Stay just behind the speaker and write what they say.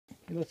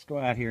Let's go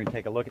out here and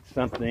take a look at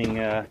something.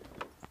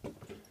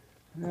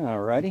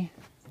 Alrighty,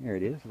 there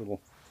it is. A little,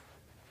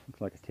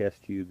 looks like a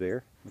test tube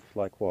there. Looks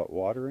like what,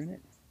 water in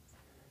it?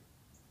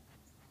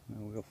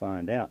 Well, we'll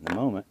find out in a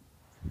moment.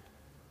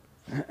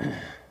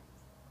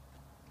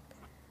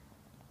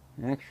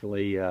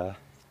 Actually,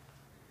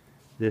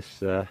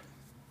 this,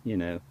 you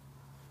know,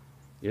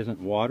 isn't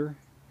water.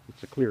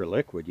 It's a clear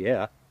liquid,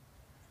 yeah.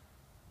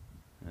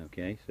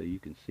 Okay, so you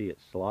can see it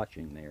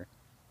sloshing there.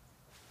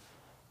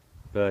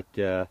 But,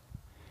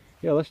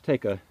 yeah, let's see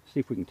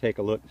if we can take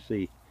a look and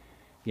see,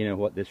 you know,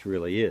 what this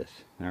really is.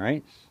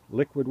 Alright, it's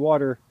liquid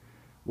water,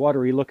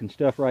 watery looking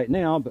stuff right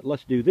now, but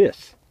let's do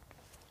this.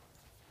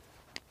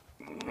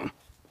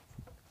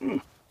 Well,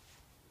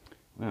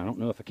 I don't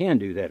know if I can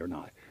do that or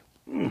not.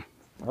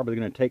 Probably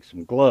going to take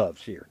some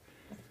gloves here.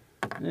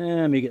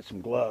 Let me get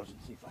some gloves and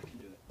see if I can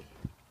do it.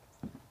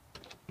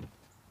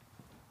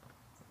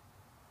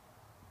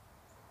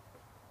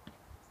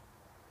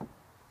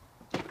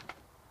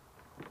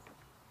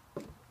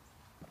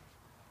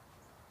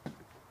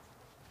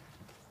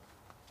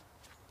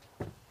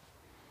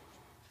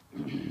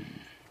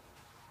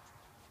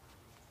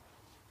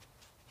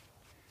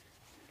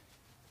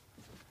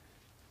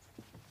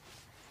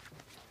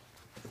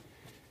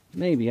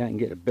 Maybe I can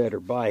get a better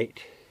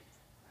bite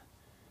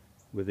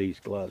with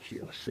these gloves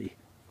here. Let's see.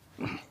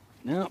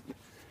 Nope,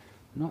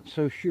 not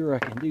so sure I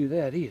can do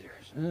that either.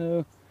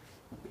 So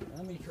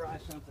let me try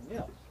something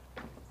else.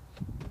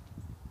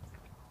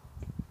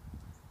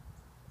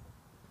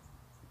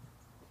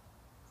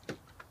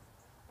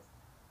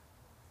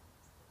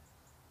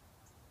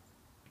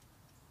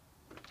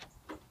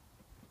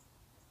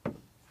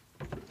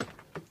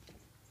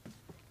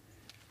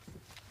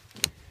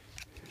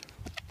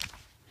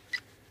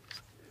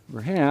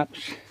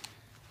 Perhaps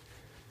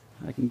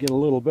I can get a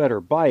little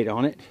better bite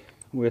on it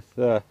with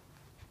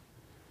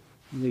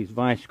these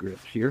vice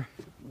grips here.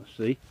 Let's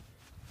see.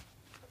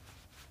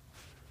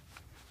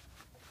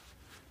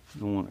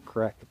 Don't want to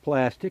crack the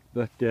plastic,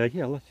 but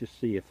yeah, let's just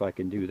see if I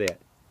can do that.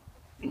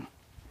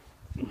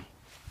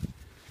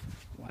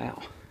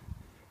 Wow.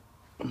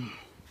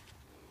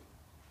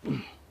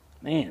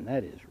 Man,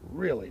 that is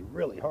really,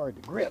 really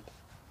hard to grip.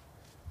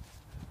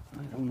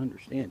 I don't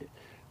understand it.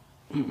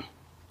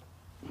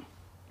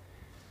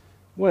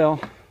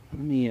 Well,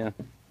 let me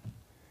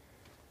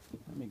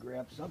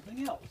grab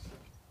something else.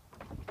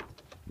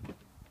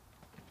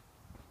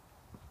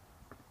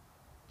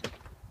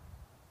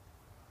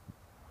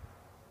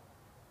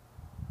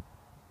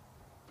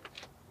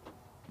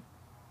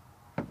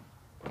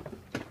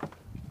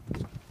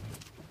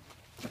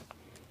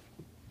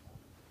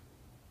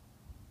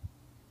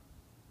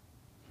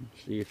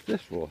 Let's see if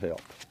this will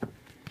help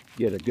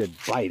get a good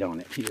bite on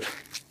it here.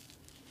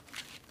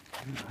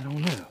 I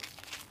don't know.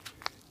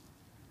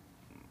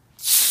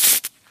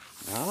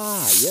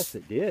 Ah, yes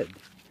it did.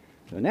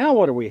 So now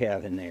what do we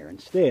have in there?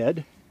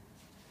 Instead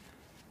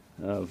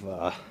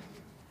of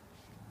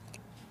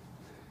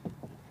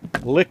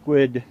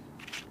liquid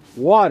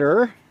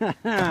water,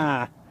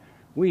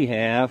 we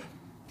have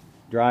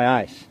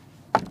dry ice.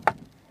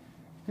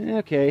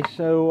 Okay,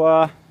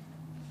 so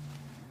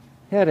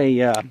had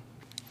a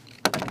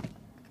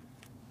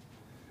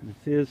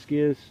fizz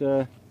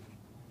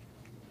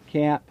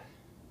cap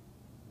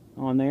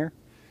on there,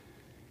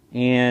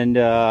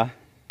 and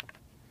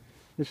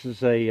this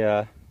is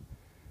a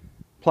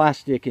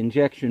plastic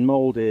injection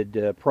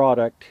molded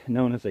product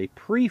known as a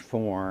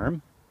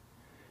preform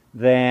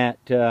that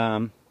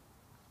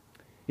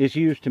is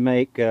used to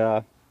make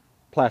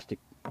plastic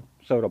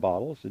soda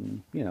bottles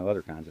and, you know,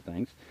 other kinds of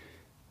things.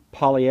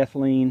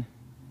 Polyethylene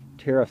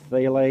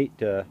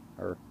terephthalate,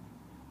 or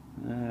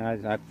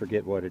I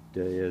forget what it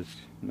is.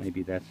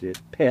 Maybe that's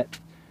it. PET.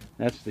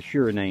 That's the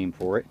sure name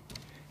for it.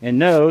 And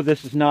no,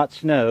 this is not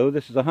snow.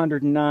 This is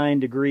 109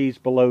 degrees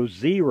below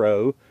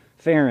zero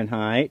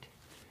Fahrenheit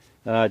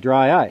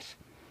dry ice.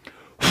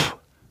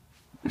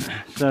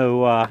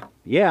 So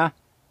yeah,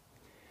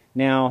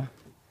 now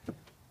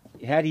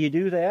how do you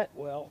do that?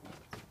 Well,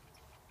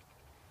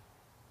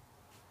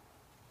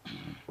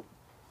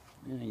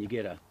 you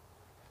get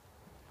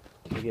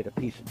a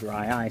piece of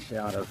dry ice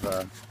out of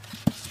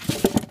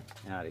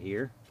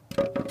here.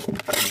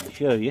 Let me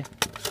show you.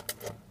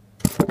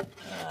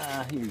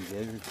 Here you go.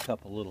 There's a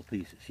couple little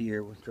pieces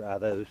here. We'll try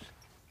those.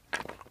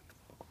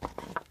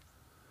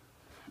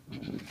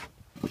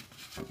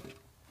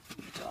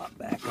 Top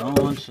back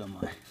on so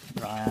my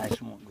dry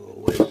ice won't go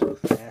away so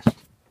fast.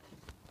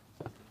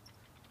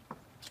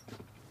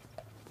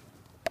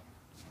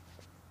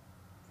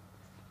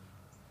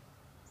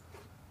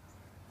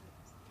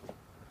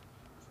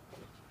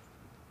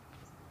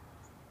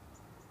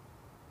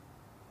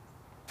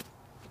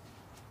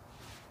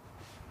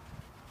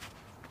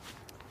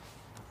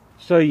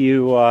 So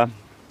you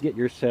get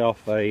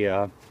yourself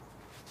a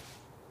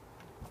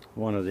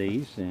one of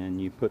these,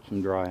 and you put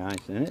some dry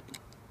ice in it,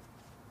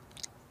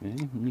 okay,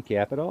 and you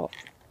cap it off.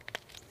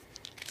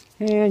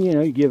 And you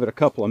know, you give it a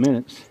couple of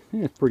minutes.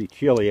 It's pretty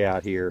chilly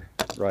out here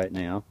right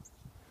now,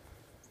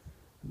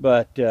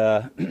 but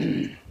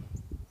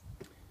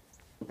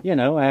you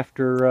know,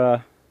 after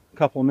a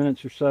couple of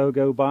minutes or so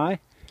go by,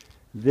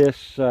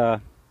 this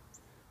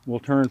will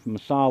turn from a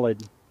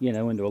solid, you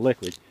know, into a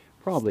liquid.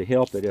 Probably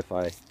help it if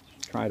I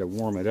try to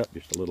warm it up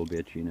just a little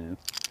bit, you know.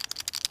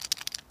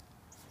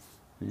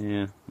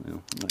 Yeah,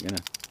 well, I'm not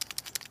gonna,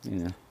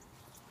 you know,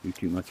 do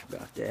too much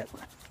about that.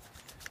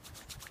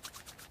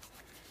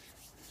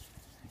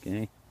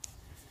 Okay,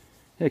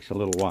 takes a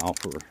little while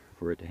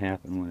for it to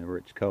happen whenever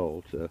it's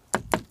cold, so.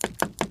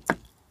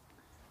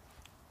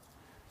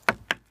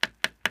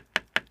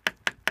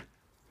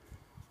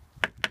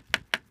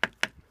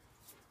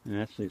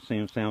 And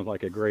sounds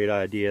like a great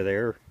idea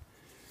there.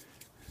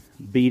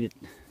 Beat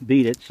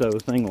it so the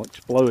thing will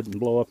explode and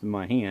blow up in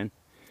my hand.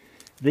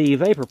 The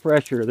vapor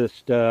pressure of this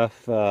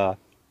stuff,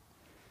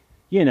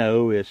 you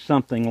know, is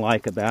something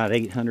like about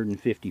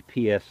 850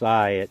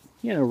 psi at,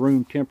 you know,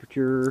 room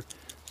temperature,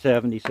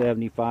 70,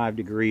 75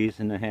 degrees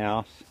in the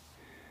house.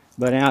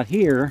 But out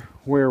here,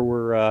 where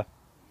we're,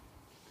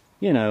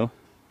 you know,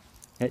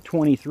 at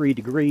 23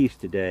 degrees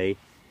today,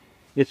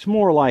 it's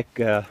more like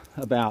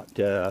about,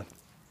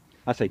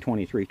 I say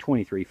 23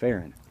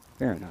 Fahrenheit,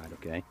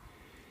 okay?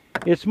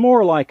 It's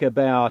more like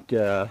about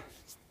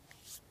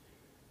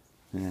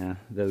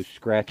those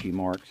scratchy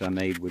marks I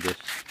made with this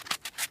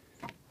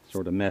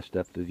sort of messed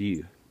up the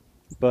view.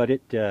 But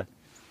it,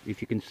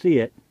 if you can see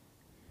it,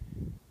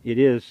 it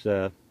is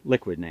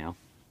liquid now.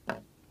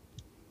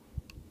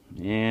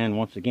 And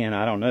once again,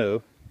 I don't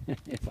know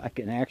if I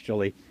can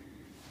actually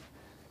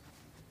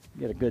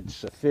get a good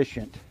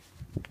sufficient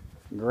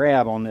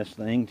grab on this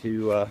thing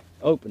to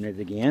open it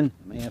again.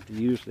 I may have to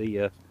use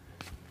the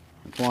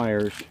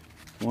pliers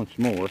once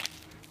more,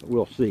 but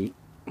we'll see.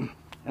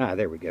 Ah,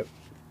 there we go.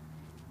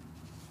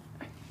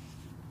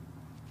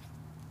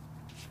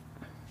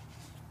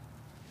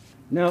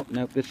 Nope,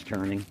 it's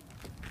turning.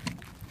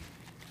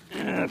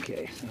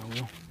 Okay, so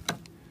we'll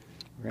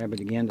grab it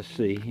again to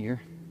see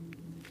here.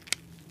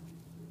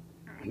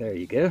 There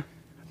you go.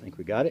 I think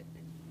we got it.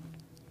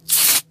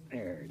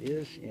 There it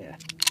is, yeah.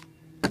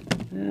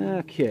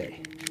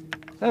 Okay.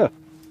 Oh,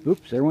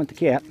 oops, there went the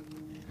cap.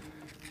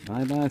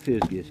 Bye-bye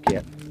Fizz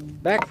cap.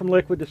 Back from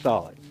liquid to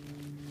solid.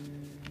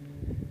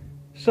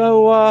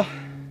 So,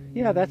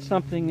 yeah, that's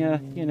something,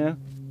 you know,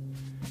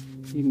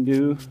 you can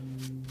do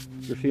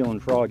if you're feeling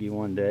froggy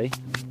one day.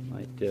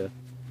 Might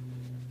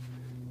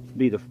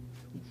be the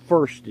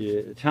first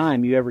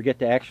time you ever get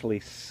to actually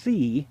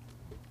see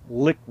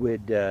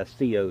liquid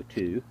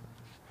CO2.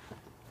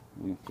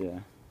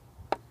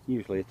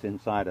 Usually it's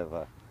inside of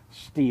a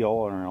steel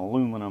or an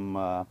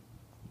aluminum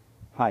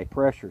high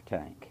pressure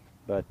tank,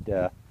 but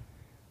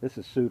this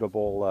is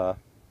suitable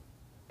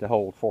to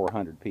hold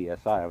 400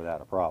 psi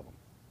without a problem.